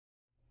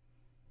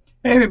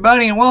Hey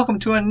everybody, and welcome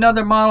to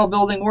another model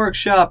building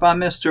workshop. I'm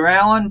Mr.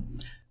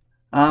 Allen.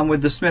 I'm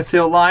with the Smith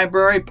Hill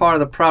Library, part of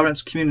the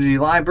Providence Community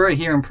Library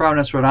here in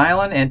Providence, Rhode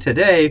Island. And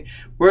today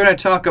we're going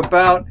to talk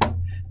about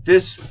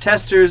this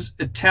Testors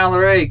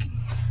Italeri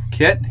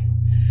kit,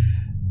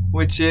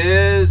 which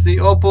is the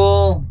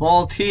Opel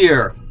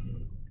Maultier,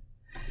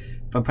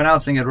 if I'm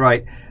pronouncing it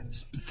right.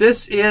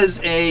 This is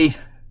a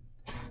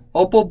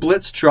Opel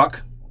Blitz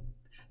truck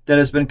that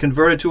has been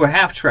converted to a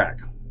half-track.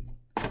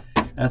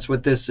 That's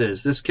what this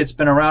is. This kit's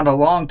been around a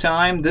long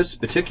time. This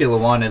particular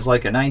one is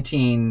like a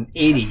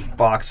 1980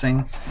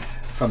 boxing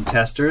from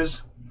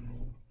Testors.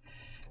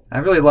 I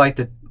really like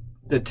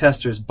the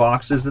Testors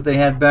boxes that they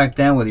had back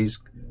then with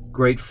these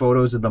great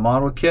photos of the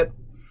model kit.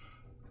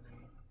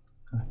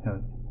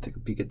 Take a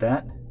peek at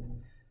that.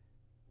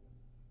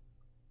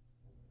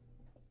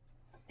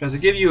 Because it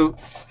gives you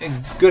a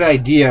good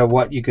idea of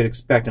what you could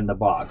expect in the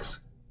box.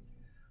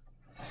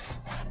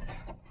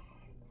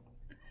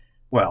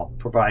 Well,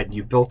 provided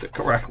you built it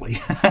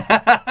correctly.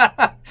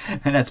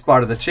 And that's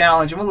part of the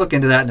challenge, and we'll look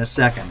into that in a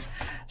second.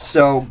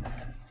 So,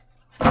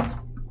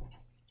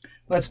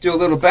 let's do a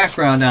little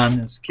background on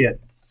this kit.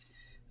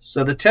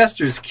 So the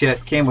Testors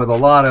kit came with a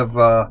lot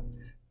of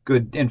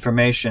good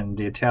information.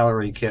 The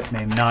Italeri kit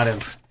may not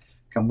have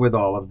come with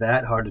all of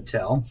that, hard to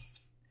tell.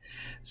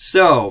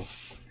 So,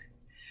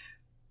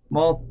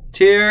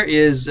 Maultier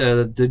is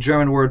the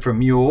German word for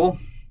mule,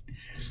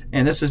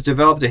 and this is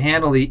developed to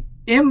handle the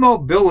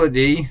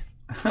immobility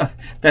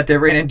that they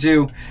ran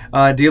into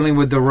dealing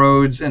with the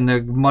roads and the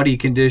muddy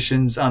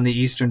conditions on the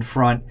Eastern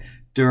Front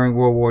during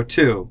World War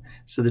II.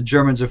 So the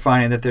Germans are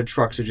finding that their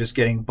trucks are just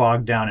getting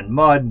bogged down in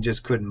mud and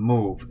just couldn't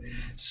move.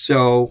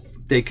 So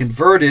they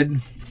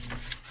converted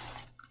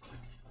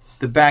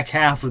the back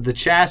half of the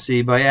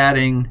chassis by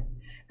adding,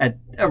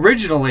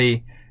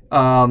 originally,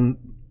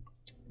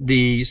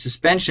 the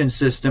suspension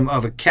system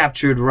of a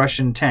captured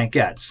Russian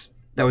tankettes.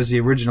 That was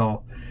the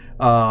original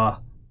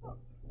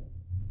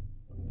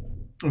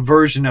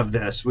version of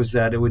this, was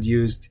that it would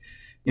use,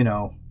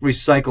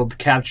 recycled,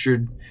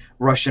 captured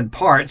Russian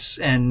parts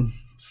and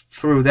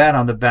threw that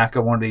on the back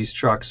of one of these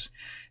trucks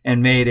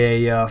and made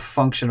a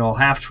functional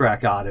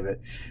half-track out of it.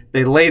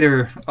 They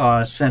later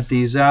sent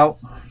these out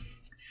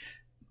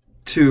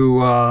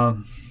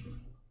to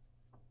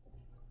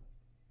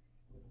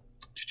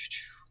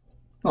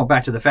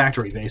back to the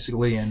factory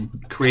basically,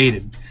 and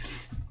created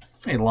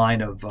a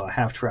line of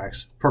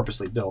half-tracks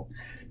purposely built.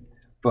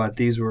 But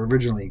these were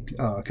originally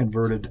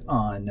converted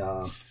on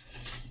the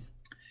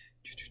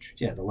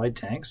light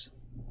tanks.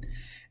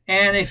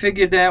 And they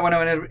figured that when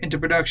I went into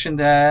production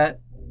that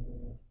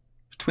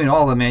between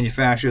all the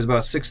manufacturers,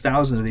 about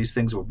 6,000 of these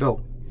things were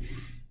built.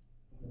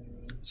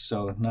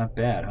 So not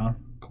bad, huh?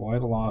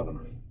 Quite a lot of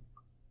them.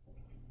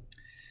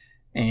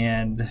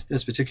 And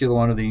this particular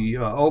one of the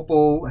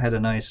Opel had a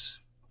nice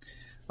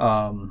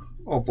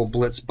Opel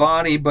Blitz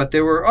body, but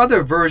there were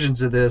other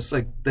versions of this,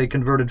 like they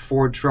converted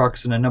Ford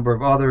trucks and a number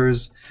of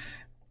others,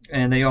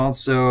 and they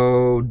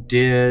also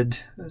did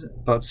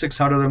about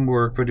 600 of them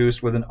were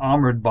produced with an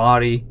armored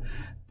body,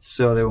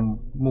 so they were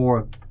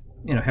more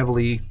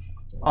heavily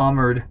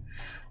armored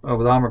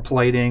with armor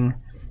plating.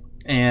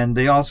 And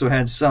they also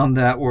had some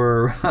that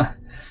were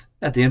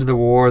at the end of the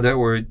war that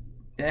were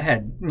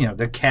had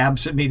the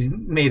cabs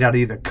made out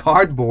of either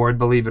cardboard,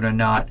 believe it or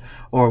not,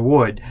 or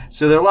wood.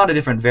 So there are a lot of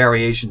different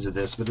variations of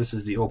this, but this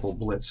is the Opel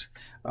Blitz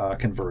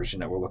conversion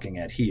that we're looking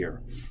at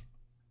here.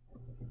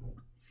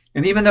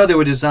 And even though they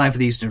were designed for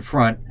the Eastern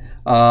Front,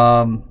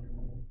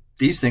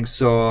 these things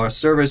saw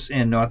service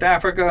in North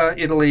Africa,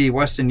 Italy,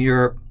 Western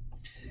Europe,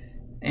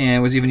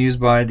 and was even used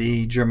by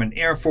the German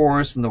Air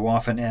Force and the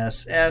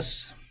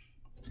Waffen-SS.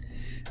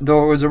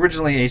 Though it was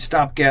originally a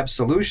stopgap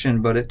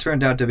solution, but it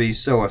turned out to be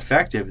so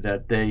effective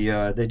that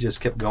they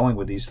just kept going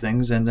with these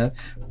things, and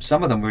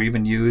some of them were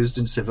even used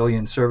in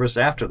civilian service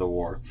after the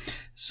war.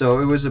 So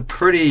it was a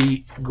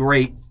pretty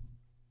great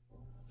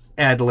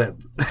ad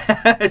lib,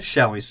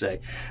 shall we say.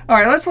 All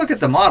right, let's look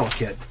at the model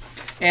kit.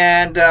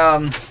 And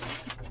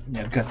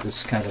I've got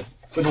this kind of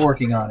been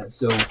working on it,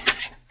 so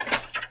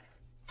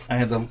I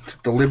had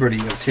took the liberty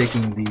of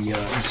taking the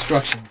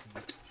instructions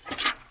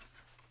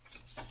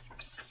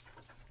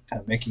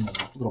and making them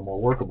a little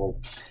more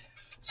workable.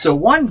 So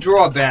one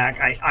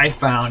drawback I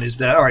found is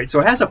that, all right,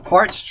 so it has a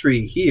parts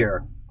tree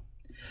here,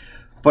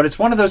 but it's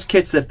one of those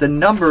kits that the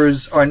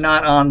numbers are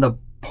not on the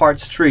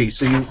parts tree.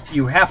 So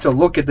you have to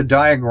look at the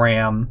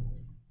diagram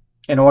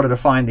in order to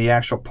find the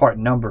actual part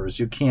numbers.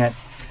 You can't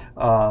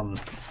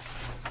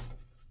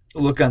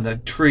look on the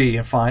tree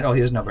and find, oh,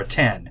 here's number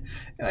 10.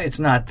 It's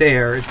not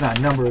there, it's not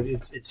numbered,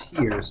 it's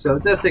here. So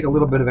it does take a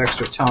little bit of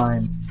extra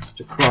time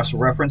to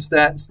cross-reference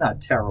that. It's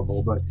not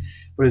terrible, but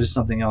it is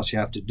something else you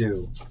have to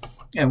do.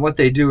 And what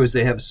they do is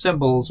they have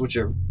symbols, which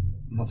are,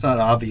 well, it's not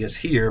obvious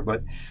here,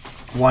 but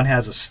one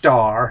has a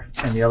star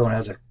and the other one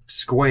has a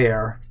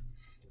square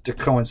to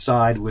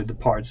coincide with the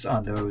parts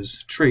on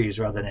those trees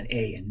rather than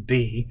A and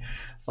B,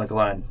 like a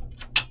lot of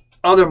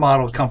other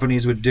model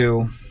companies would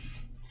do.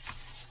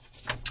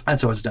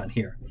 That's how it's done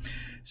here.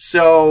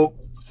 So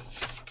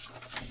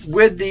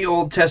with the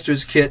old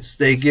Testors kits,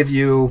 they give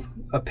you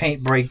a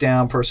paint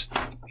breakdown per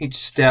each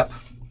step,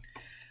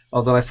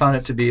 although I found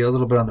it to be a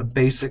little bit on the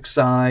basic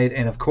side.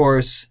 And of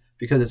course,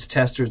 because it's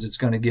Testors, it's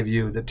going to give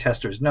you the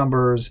Testors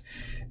numbers,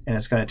 and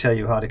it's going to tell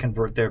you how to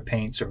convert their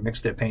paints or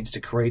mix their paints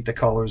to create the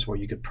colors, where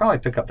you could probably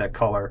pick up that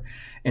color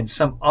in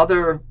some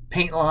other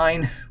paint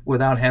line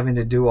without having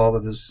to do all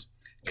of this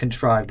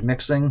contrived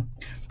mixing.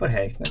 But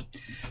hey,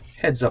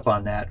 heads up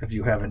on that if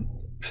you haven't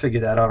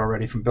figured that out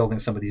already from building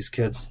some of these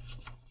kits.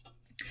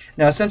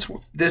 Now, since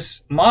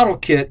this model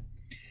kit,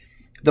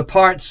 the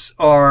parts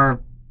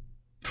are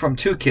from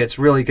two kits,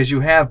 really, because you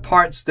have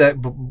parts that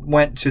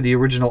went to the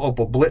original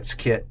Opel Blitz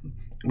kit,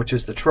 which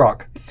is the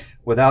truck,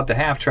 without the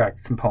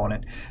half-track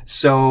component.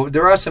 So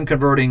there are some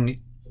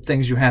converting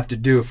things you have to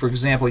do. For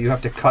example, you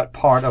have to cut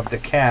part of the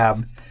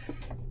cab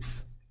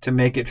to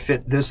make it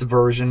fit this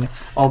version,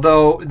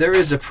 although there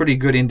is a pretty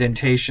good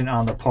indentation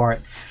on the part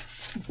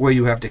where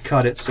you have to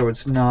cut it, so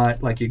it's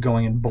not like you're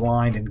going in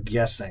blind and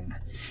guessing.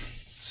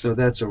 So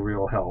that's a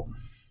real help.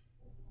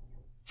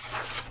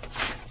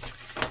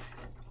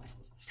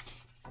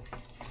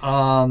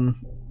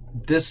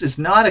 This is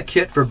not a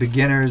kit for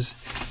beginners,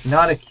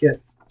 not a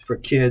kit for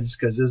kids,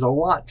 because there's a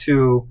lot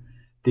to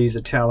these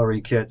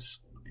Italeri kits,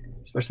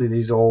 especially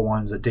these old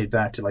ones that date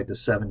back to like the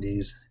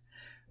 70s.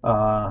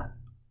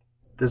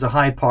 There's a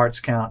high parts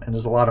count, and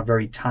there's a lot of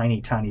very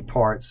tiny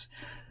parts.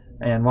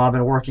 And while I've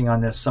been working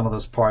on this, some of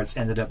those parts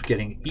ended up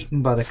getting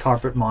eaten by the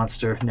carpet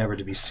monster, never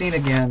to be seen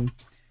again.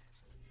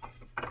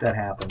 That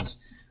happens,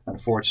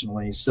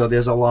 unfortunately. So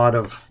there's a lot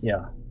of,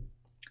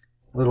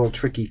 little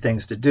tricky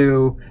things to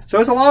do. So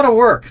there's a lot of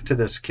work to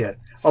this kit,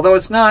 although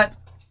it's not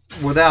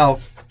without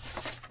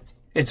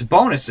its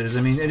bonuses.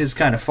 I mean, it is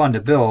kind of fun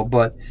to build,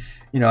 but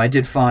I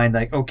did find,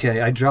 like, okay,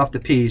 I dropped the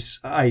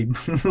piece. I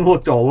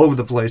looked all over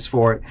the place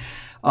for it.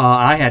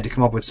 I had to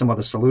come up with some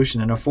other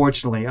solution, and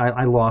unfortunately,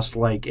 I lost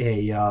like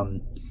a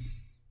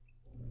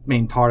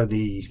main part of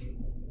the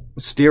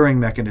steering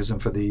mechanism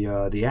for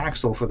the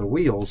axle for the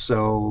wheels.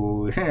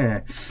 So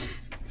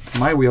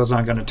my wheels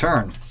aren't going to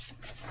turn.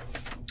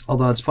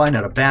 Although it's probably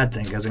not a bad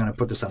thing, because I'm going to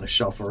put this on a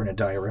shelf or in a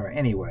diorama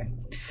anyway.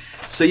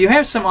 So you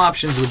have some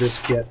options with this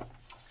kit,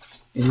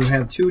 and you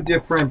have two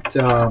different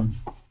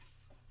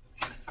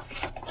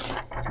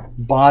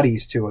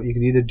bodies to it. You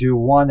can either do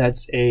one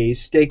that's a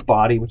stake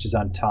body, which is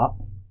on top,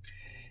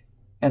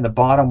 and the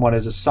bottom one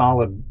is a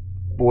solid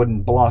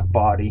wooden block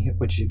body,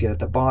 which you get at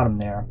the bottom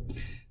there.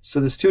 So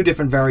there's two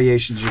different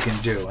variations you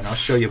can do, and I'll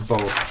show you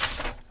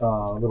both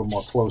a little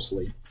more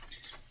closely.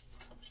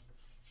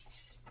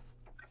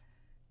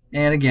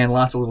 And again,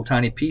 lots of little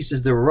tiny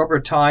pieces. There are rubber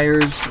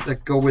tires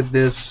that go with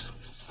this.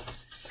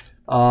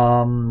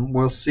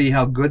 We'll see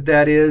how good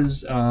that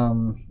is.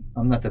 I'm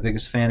not the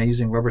biggest fan of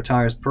using rubber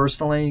tires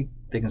personally.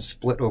 They can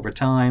split over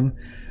time.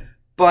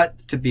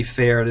 But to be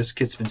fair, this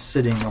kit's been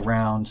sitting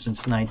around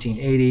since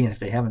 1980, and if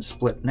they haven't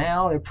split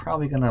now, they're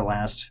probably going to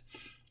last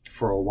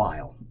for a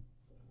while.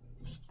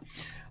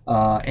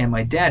 And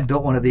my dad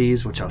built one of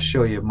these, which I'll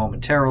show you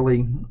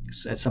momentarily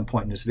at some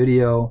point in this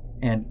video,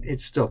 and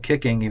it's still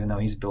kicking, even though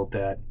he's built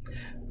that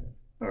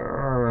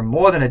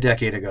more than a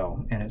decade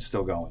ago, and it's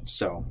still going.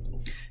 So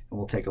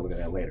we'll take a look at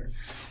that later.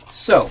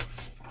 So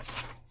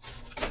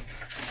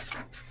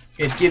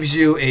it gives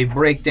you a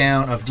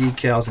breakdown of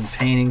decals and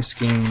painting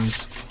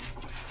schemes.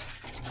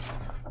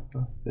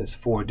 There's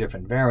 4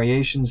 different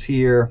variations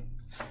here,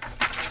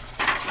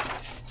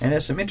 and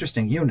there's some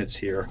interesting units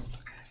here.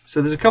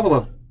 So there's a couple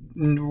of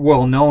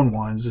well-known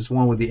ones. There's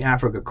one with the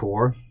Africa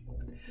core,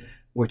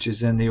 which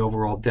is in the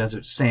overall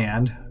desert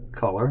sand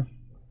color,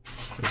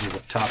 which is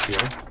up top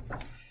here.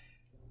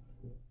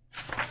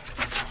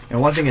 And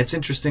one thing that's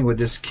interesting with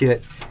this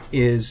kit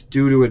is,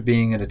 due to it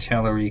being an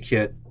Italeri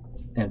kit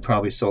and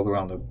probably sold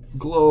around the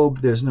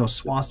globe, there's no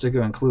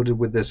swastika included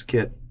with this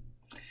kit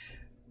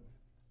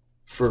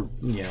for,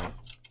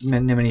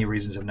 many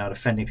reasons of not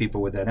offending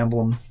people with that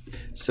emblem.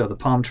 So the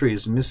palm tree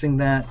is missing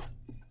that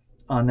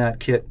on that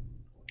kit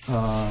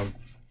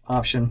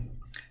option.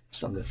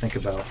 Something to think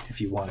about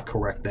if you want to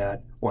correct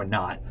that or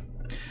not.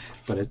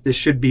 But this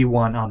should be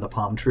one on the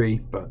palm tree.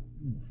 But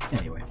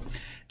anyway,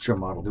 it's your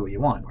model. Do what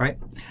you want, right?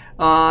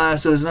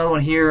 So there's another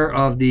one here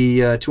of the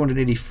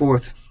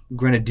 284th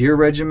Grenadier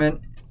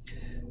Regiment,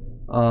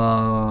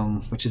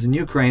 which is in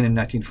Ukraine in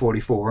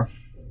 1944.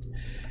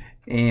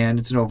 And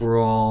it's an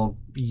overall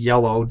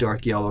yellow,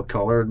 dark yellow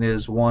color. And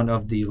there's one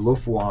of the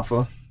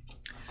Luftwaffe,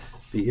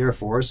 the Air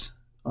Force,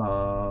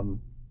 a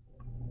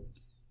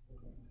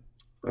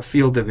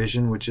field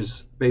division, which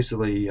is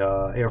basically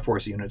Air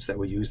Force units that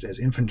were used as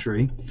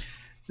infantry.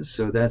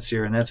 So that's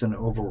here, and that's an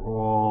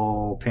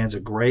overall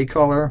Panzer Gray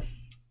color.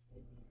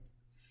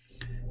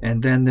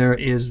 And then there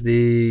is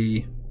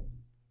the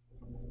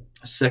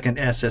 2nd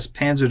SS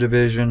Panzer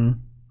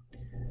Division,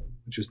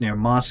 which was near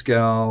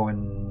Moscow,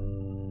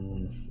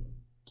 and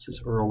this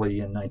is early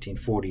in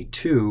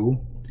 1942.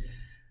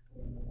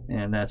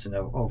 And that's an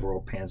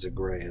overall Panzer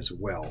Gray as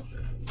well.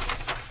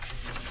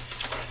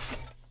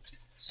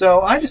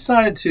 So I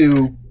decided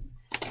to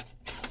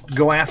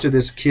go after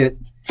this kit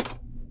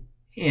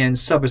in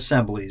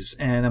sub-assemblies,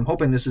 and I'm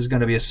hoping this is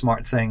going to be a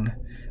smart thing.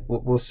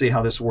 We'll see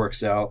how this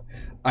works out.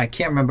 I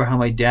can't remember how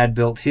my dad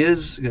built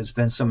his. It's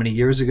been so many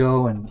years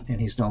ago, and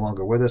he's no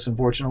longer with us,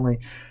 unfortunately.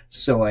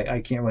 So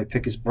I can't really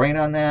pick his brain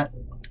on that.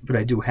 But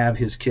I do have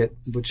his kit,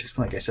 which,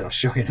 like I said, I'll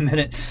show you in a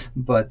minute.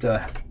 But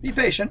be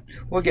patient.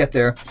 We'll get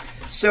there.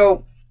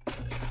 So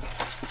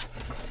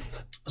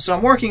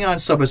I'm working on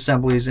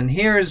sub-assemblies, and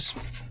here's,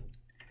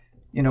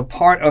 you know,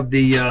 part of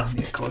the... let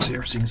me get close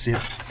here so you can see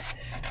it.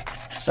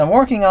 So I'm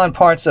working on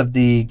parts of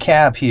the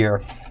cab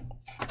here.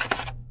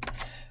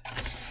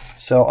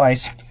 So I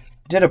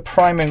did a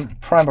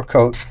primer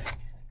coat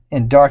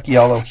in dark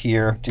yellow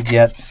here to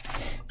get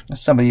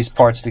some of these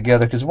parts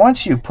together, because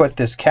once you put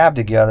this cab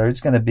together,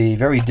 it's going to be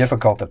very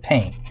difficult to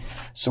paint.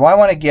 So I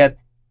want to get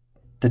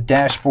the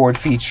dashboard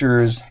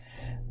features,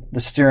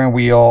 the steering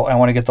wheel. I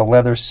want to get the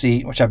leather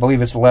seat, which I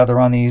believe it's leather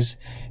on these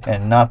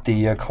and not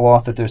the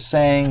cloth that they're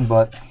saying,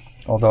 but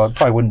although it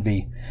probably wouldn't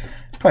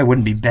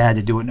be bad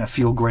to do it in a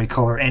field gray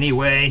color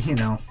anyway. You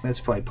know, that's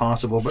probably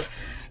possible, but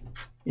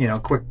you know,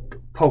 quick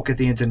poke at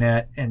the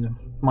internet, and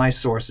my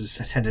sources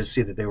tended to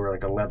see that they were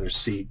like a leather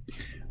seat,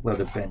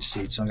 leather bench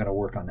seat, so I'm going to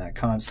work on that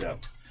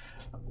concept.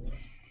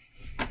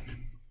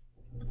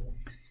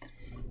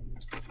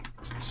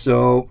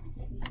 So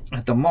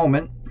at the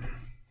moment,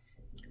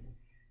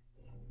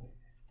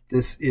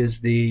 this is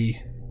the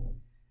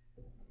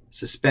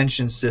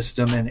suspension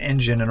system and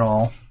engine and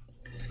all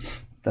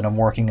that I'm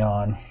working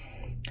on.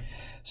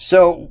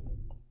 So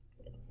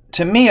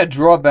to me, a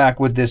drawback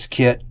with this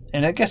kit,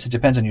 and I guess it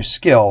depends on your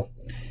skill,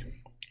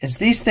 is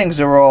these things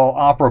are all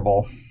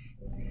operable.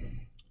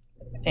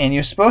 And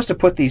you're supposed to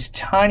put these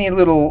tiny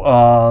little,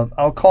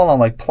 I'll call them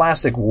like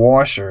plastic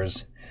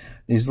washers,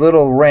 these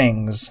little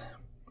rings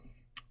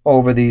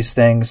over these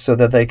things so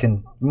that they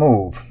can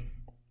move.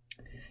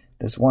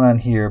 There's one on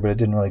here, but it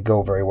didn't really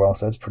go very well,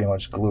 so that's pretty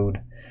much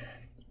glued.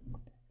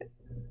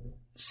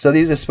 So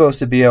these are supposed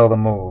to be able to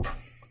move.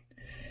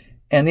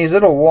 And these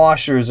little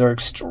washers are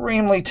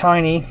extremely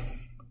tiny,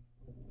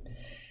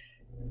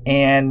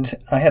 and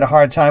I had a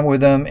hard time with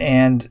them,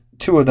 and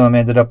two of them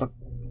ended up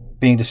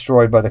being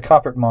destroyed by the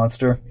carpet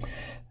monster.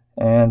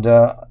 And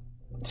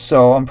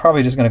so I'm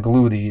probably just going to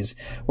glue these,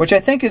 which I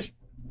think is,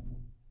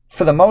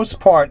 for the most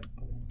part,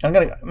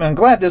 I'm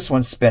glad this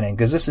one's spinning,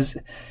 because this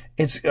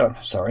is,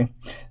 sorry.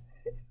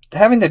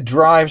 Having the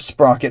drive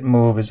sprocket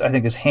move I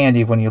think is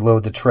handy when you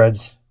load the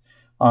treads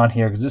on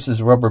here, because this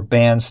is rubber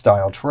band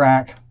style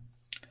track,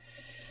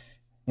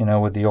 you know,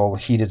 with the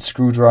old heated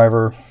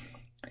screwdriver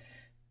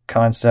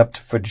concept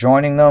for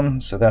joining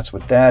them. So that's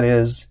what that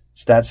is.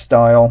 It's that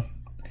style.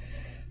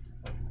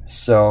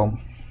 So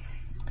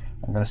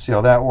I'm going to see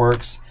how that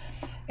works.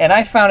 And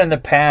I found in the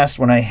past,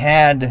 when I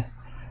had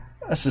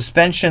a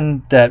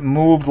suspension that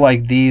moved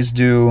like these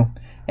do,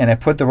 and I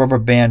put the rubber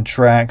band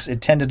tracks,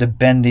 it tended to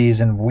bend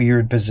these in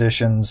weird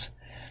positions,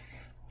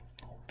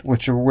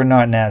 which were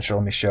not natural.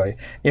 Let me show you.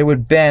 It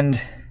would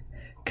bend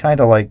kind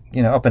of like,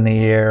 you know, up in the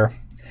air.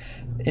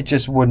 It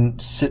just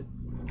wouldn't sit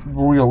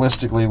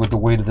realistically with the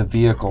weight of the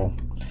vehicle.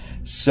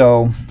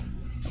 So,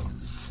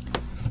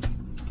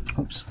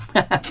 oops.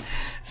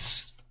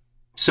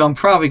 So I'm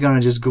probably going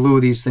to just glue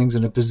these things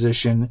in a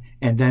position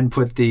and then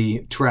put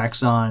the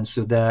tracks on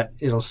so that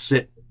it'll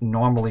sit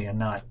normally and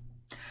not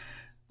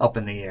up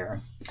in the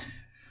air.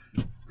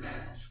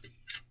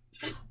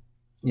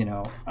 You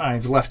know,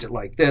 I've left it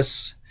like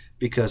this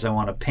because I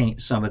want to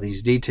paint some of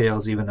these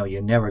details, even though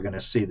you're never going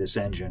to see this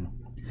engine.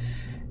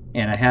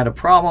 And I had a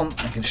problem.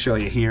 I can show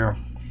you here.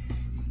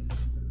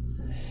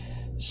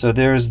 So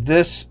there's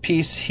this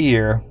piece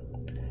here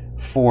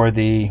for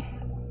the,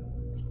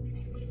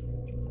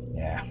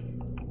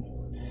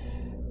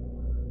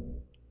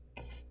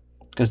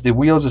 because the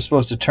wheels are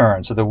supposed to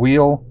turn. So the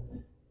wheel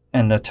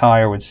and the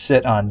tire would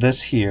sit on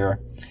this here.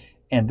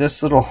 And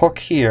this little hook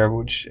here,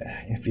 which,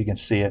 if you can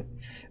see it,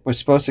 was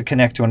supposed to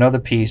connect to another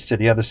piece to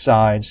the other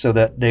side so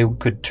that they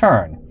could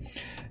turn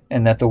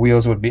and that the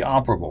wheels would be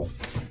operable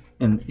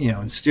and, you know,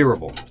 and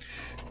steerable.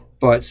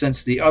 But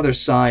since the other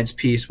side's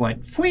piece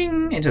went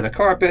fwing into the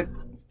carpet,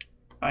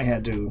 I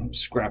had to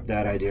scrap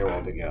that idea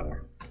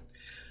altogether.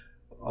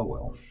 Oh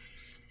well.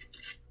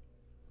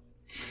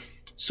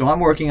 So I'm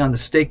working on the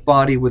stake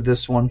body with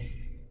this one.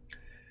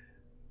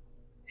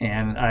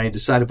 And I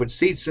decided to put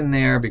seats in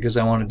there because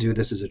I want to do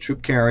this as a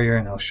troop carrier,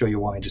 and I'll show you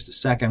why in just a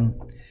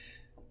second.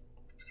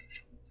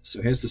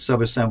 So here's the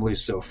sub-assembly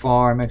so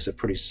far. It makes a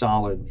pretty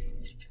solid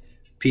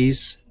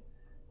piece.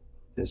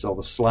 There's all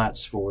the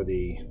slats for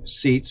the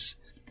seats.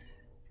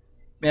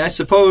 I mean, I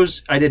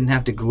suppose I didn't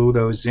have to glue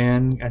those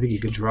in. I think you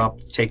could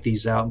take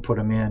these out and put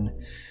them in.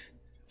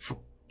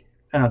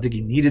 I don't think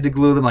you needed to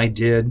glue them. I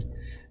did.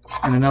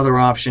 And another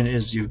option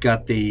is you've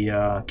got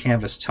the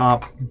canvas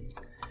top,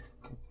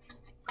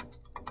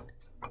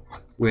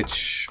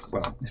 which,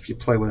 well, if you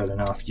play with it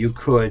enough, you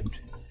could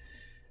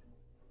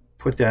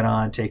put that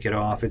on, take it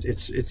off.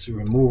 It's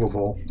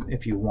removable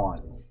if you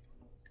want.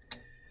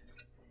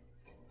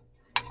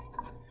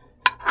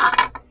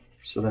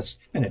 So that's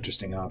an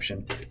interesting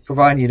option,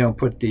 providing you don't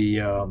put the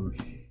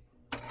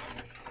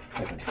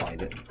if I can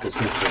find it.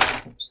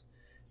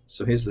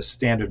 So here's the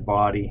standard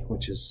body,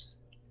 which is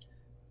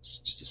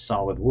just a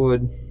solid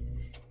wood.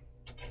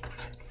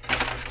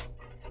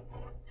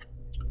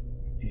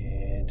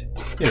 And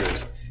here it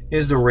is.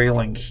 Here's the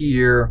railing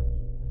here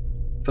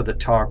for the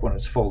tarp when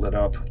it's folded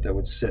up that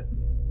would sit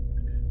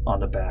on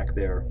the back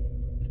there.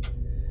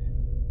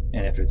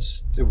 And if it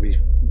would be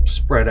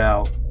spread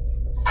out,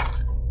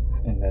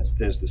 and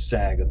there's the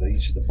sag of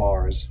each of the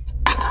bars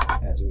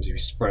as it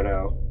was spread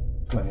out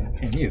when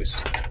in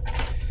use.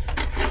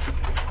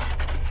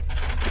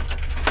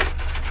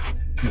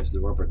 There's the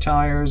rubber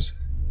tires,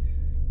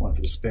 one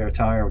for the spare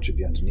tire, which would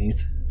be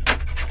underneath.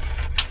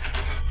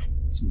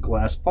 Some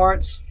glass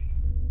parts.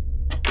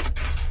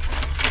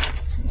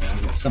 And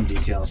we got some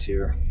decals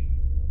here,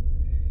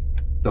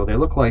 though they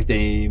look like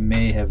they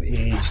may have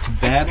aged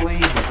badly,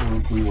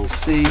 but we will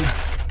see.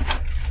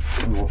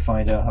 We will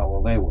find out how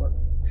well they work.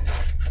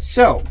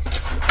 So,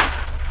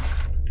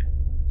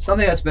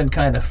 something that's been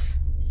kind of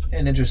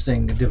an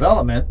interesting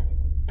development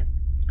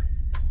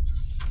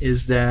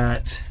is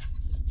that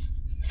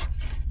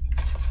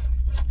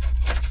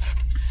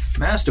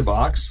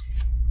Masterbox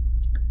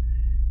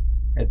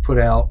had put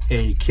out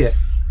a kit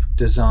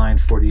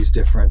designed for these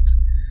different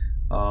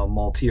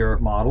Maultier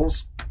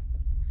models.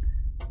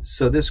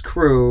 So this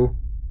crew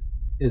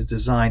is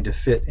designed to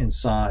fit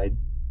inside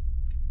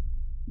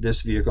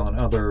this vehicle and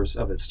others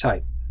of its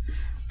type.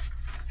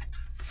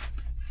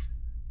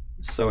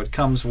 So it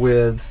comes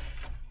with,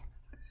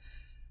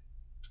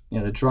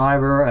 the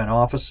driver, an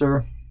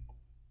officer,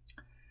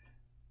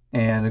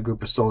 and a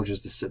group of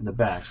soldiers to sit in the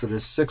back. So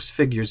there's 6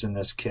 figures in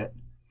this kit.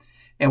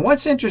 And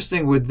what's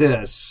interesting with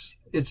this,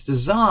 it's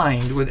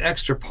designed with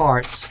extra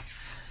parts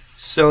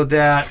so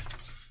that,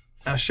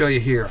 I'll show you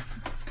here.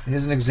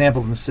 Here's an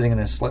example of them sitting in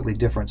a slightly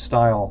different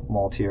style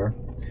Maultier.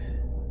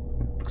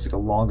 Looks like a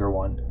longer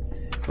one.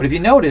 But if you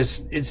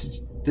notice,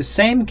 it's the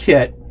same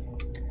kit,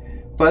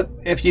 but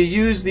if you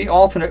use the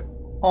alternate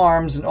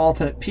arms and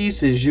alternate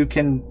pieces, you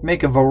can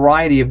make a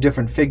variety of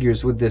different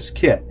figures with this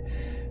kit.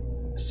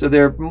 So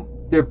they're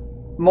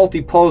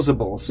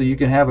multi-posable, so you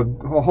can have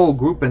a whole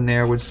group in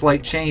there with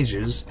slight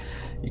changes.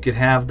 You could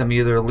have them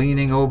either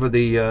leaning over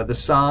the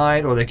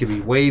side, or they could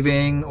be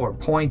waving or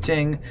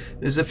pointing.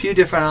 There's a few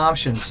different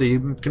options, so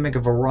you can make a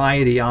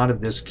variety out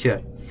of this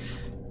kit,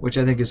 which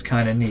I think is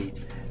kind of neat.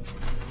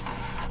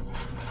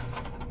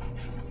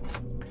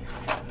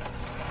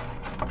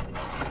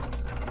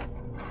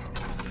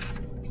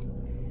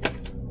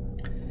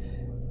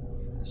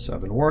 So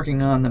I've been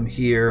working on them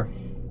here.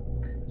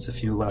 There's a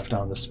few left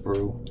on the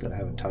sprue that I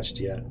haven't touched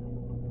yet.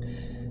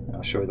 And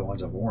I'll show you the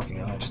ones I've been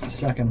working on in just a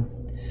second.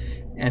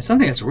 And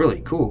something that's really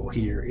cool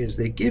here is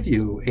they give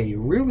you a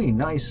really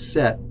nice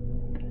set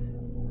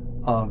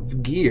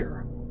of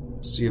gear.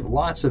 So you have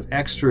lots of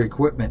extra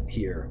equipment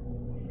here.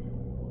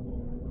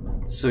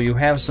 So you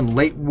have some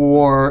late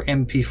war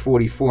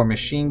MP44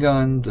 machine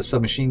gun, the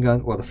submachine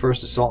gun, or the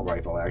first assault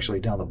rifle actually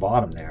down the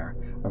bottom there,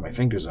 where my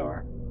fingers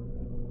are.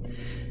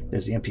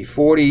 There's the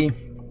MP40,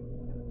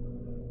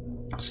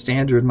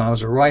 standard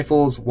Mauser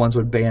rifles, ones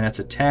with bayonets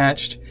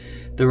attached.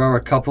 There are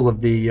a couple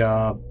of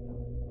the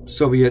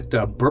Soviet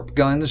burp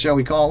guns, shall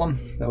we call them.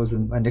 That was a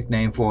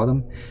nickname for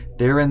them.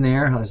 They're in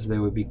there, as they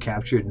would be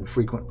captured and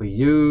frequently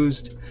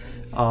used.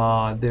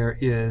 There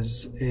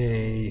is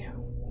it's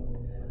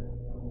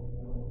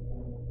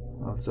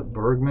a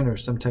Bergmann or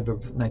some type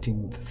of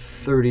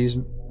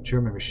 1930s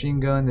German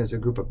machine gun. There's a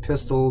group of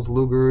pistols,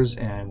 Lugers,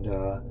 and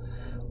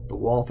the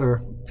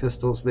Walther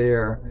pistols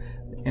there.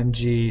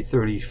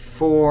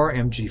 MG34,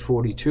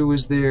 MG42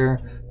 is there,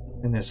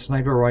 and there's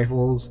sniper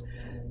rifles,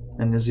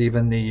 and there's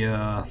even the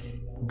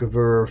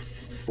Gewehr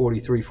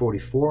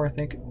 43-44, I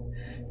think,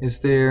 is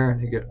there.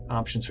 You get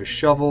options for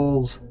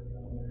shovels,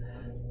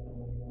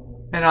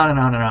 and on and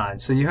on and on.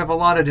 So you have a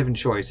lot of different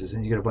choices,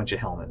 and you get a bunch of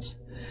helmets.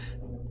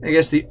 I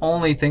guess the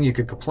only thing you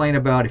could complain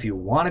about, if you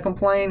want to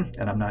complain,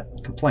 and I'm not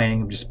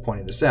complaining, I'm just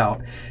pointing this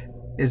out,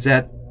 is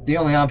that the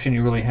only option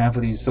you really have for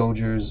these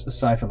soldiers,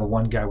 aside from the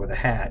one guy with a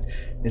hat,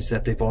 is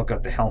that they've all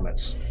got the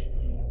helmets.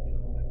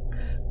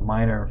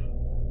 Minor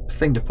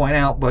thing to point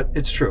out, but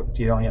it's true.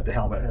 You only have the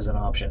helmet as an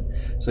option.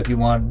 So if you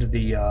wanted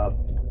the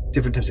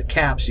different types of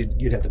caps,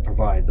 you'd have to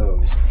provide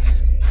those.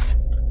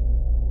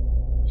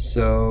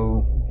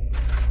 So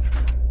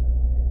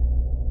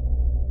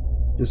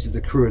this is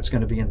the crew that's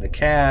going to be in the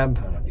cab.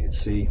 I don't know if you can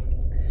see.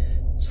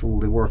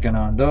 Slowly working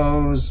on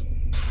those.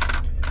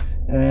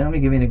 And let me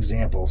give you an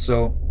example.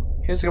 So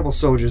here's a couple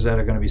soldiers that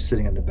are going to be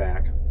sitting in the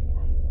back.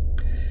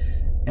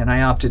 And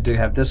I opted to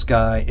have this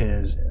guy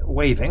is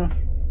waving.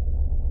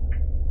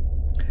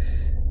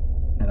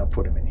 And I'll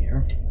put him in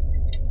here.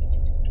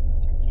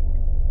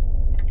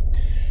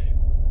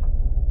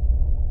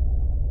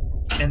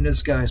 And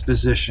this guy's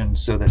positioned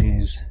so that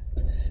he's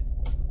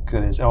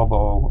got his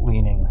elbow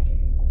leaning.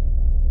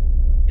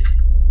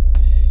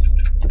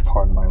 The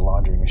part of my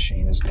laundry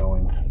machine is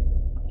going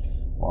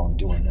while I'm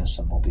doing this.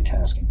 I'm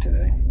multitasking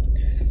today.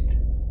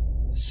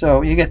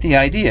 So you get the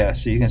idea.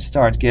 So you can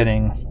start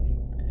getting,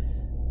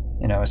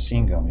 a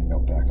scene going. Maybe I'll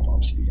back them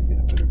up so you can get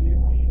a better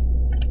view.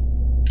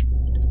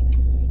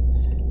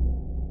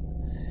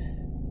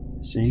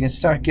 So you can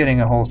start getting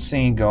a whole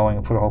scene going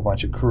and put a whole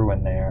bunch of crew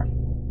in there,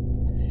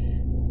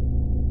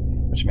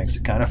 which makes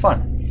it kind of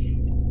fun.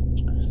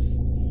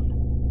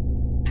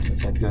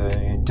 It's like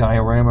a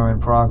diorama in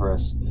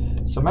progress.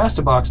 So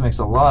Masterbox makes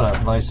a lot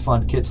of nice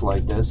fun kits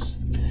like this.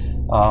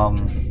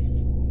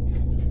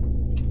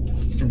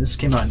 And this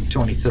came out in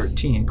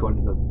 2013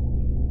 according to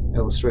the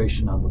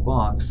illustration on the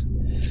box.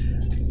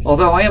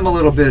 Although I am a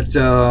little bit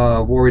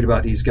worried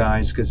about these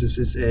guys, because this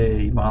is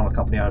a model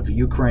company out of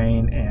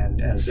Ukraine,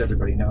 and as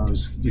everybody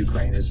knows,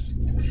 Ukraine is,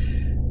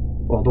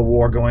 well, the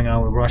war going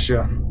on with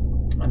Russia.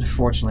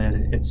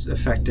 Unfortunately, it's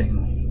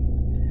affecting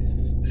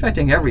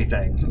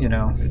everything, you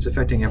know. It's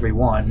affecting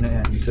everyone,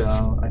 and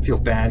I feel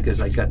bad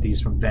because I got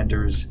these from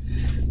vendors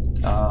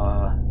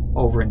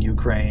over in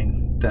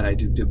Ukraine that I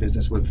do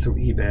business with through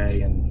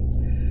eBay, and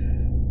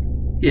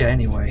yeah,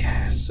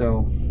 anyway,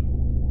 so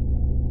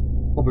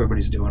hope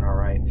everybody's doing all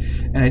right.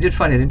 And I did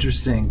find it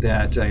interesting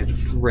that I had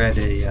read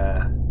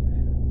a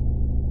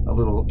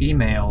little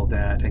email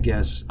that I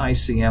guess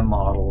ICM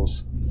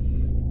models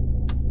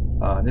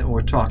that we're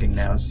talking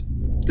now.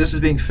 This is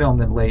being filmed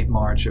in late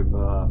March of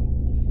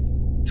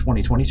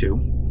 2022,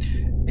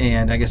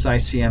 and I guess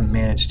ICM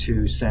managed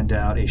to send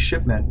out a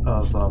shipment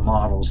of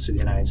models to the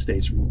United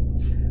States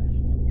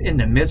in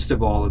the midst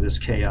of all of this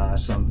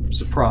chaos. I'm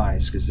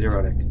surprised because they're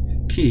out of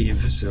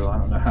Kyiv, so I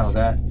don't know how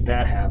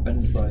that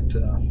happened, but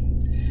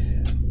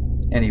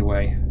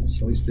anyway,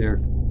 so at least they're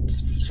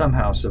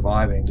somehow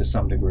surviving to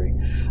some degree.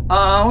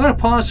 I'm going to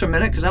pause for a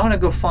minute because I want to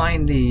go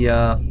find the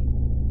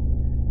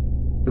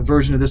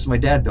version of this my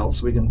dad built,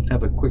 so we can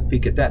have a quick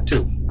peek at that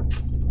too.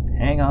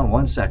 Hang on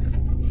one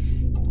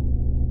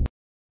second.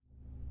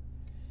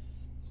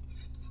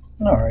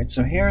 Alright,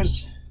 so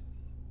here's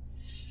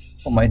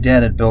what my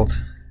dad had built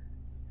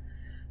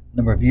a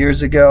number of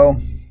years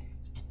ago.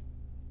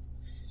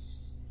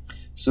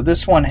 So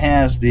this one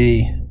has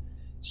the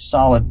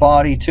solid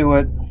body to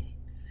it.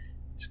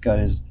 It's got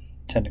his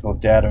technical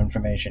data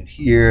information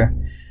here,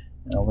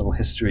 and a little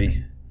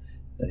history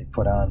that he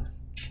put on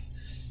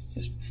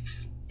his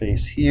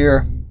base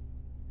here.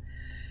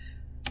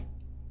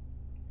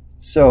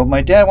 So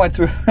my dad went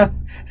through,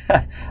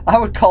 I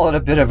would call it a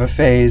bit of a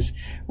phase,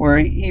 where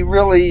he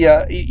really,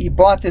 he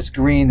bought this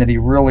green that he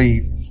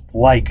really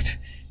liked,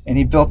 and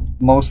he built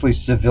mostly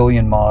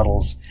civilian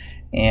models,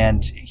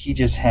 and he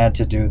just had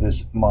to do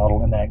this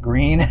model in that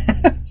green.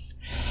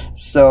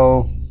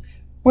 So,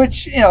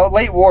 which, you know,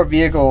 late war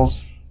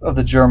vehicles of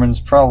the Germans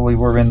probably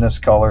were in this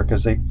color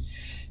because they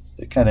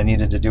kind of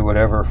needed to do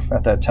whatever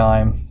at that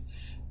time.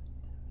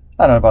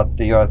 I don't know about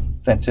the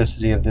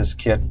authenticity of this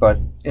kit, but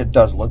it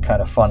does look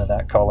kind of fun in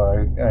that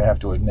color, I have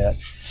to admit.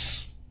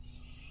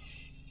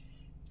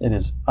 It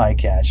is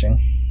eye-catching.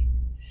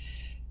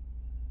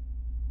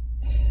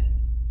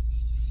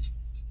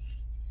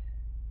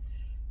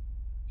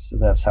 So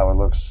that's how it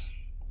looks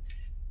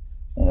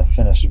in a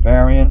finished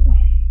variant.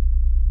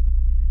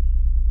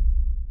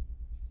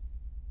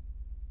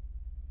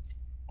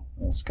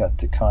 It's got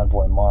the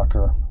convoy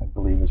marker, I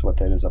believe is what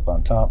that is up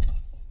on top.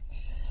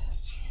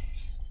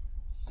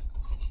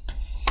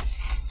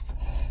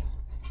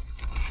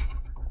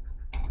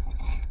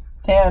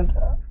 And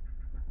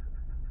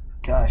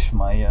gosh,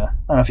 my I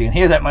don't know if you can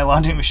hear that, my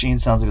laundry machine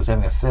sounds like it's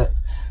having a fit.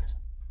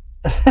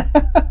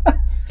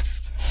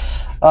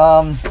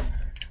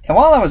 And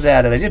while I was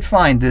at it, I did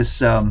find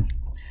this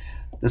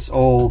this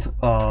old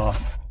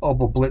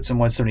Opel Blitz in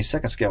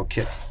 1/72nd scale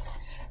kit.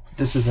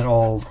 This is an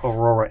old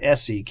Aurora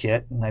SE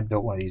kit, and I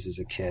built one of these as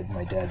a kid.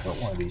 My dad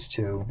built one of these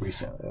too,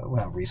 well,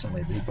 not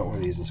recently, but he built one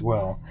of these as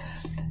well.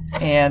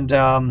 And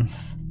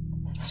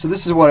so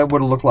this is what it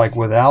would have looked like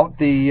without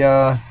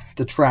the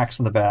tracks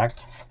in the back.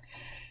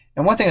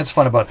 And one thing that's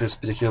fun about this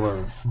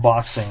particular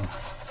boxing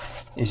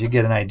is you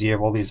get an idea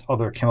of all these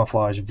other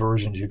camouflage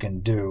versions you can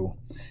do.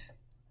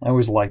 I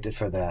always liked it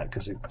for that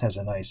because it has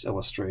a nice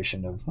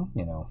illustration of,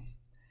 you know,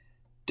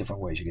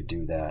 different ways you could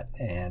do that.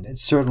 And it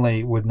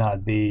certainly would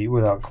not be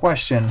without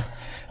question.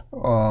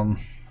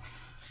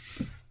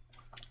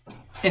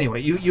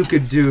 Anyway, you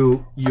could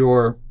do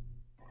your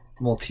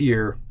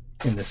Maultier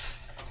in this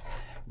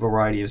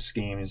variety of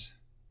schemes,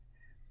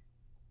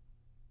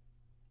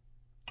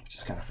 which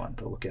is kind of fun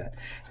to look at.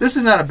 This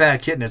is not a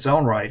bad kit in its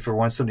own right for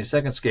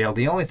 1/72nd scale.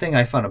 The only thing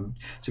I found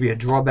to be a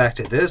drawback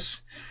to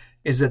this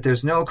is that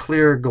there's no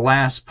clear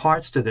glass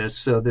parts to this,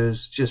 so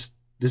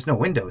there's no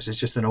windows. It's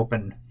just an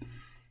open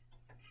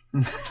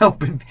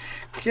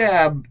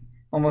cab,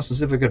 almost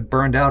as if it got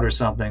burned out or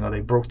something, or they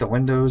broke the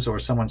windows, or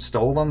someone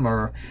stole them,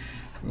 or,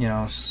 you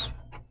know,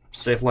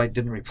 Safelite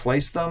didn't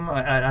replace them.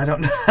 I don't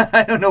know.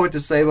 I don't know what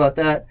to say about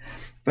that.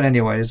 But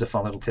anyway, there's a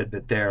fun little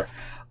tidbit there.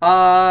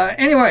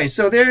 Anyway,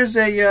 so there's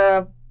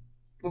a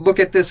look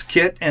at this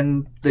kit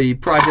and the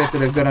project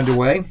that I've got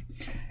underway.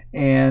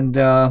 And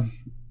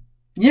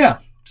yeah,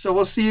 so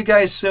we'll see you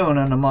guys soon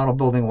on the Model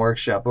Building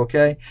Workshop,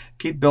 okay?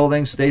 Keep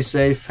building, stay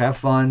safe, have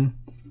fun.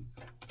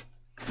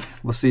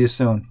 We'll see you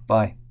soon.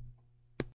 Bye.